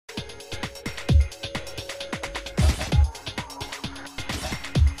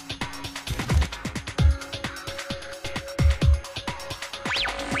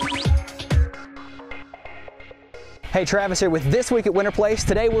Hey, Travis here with This Week at Winterplace.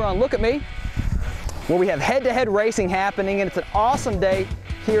 Today we're on Look at Me, where we have head-to-head racing happening, and it's an awesome day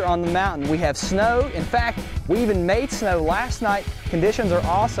here on the mountain. We have snow. In fact, we even made snow last night. Conditions are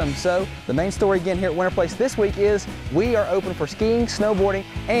awesome. So the main story again here at Winterplace this week is we are open for skiing, snowboarding,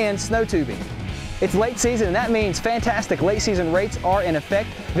 and snow tubing. It's late season, and that means fantastic late season rates are in effect.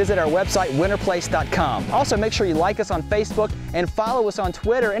 Visit our website, winterplace.com. Also, make sure you like us on Facebook and follow us on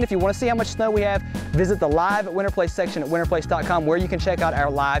Twitter. And if you want to see how much snow we have, visit the Live at Winterplace section at winterplace.com, where you can check out our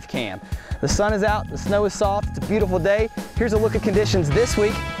live cam. The sun is out, the snow is soft, it's a beautiful day. Here's a look at conditions this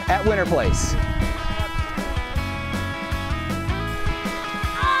week at Winterplace.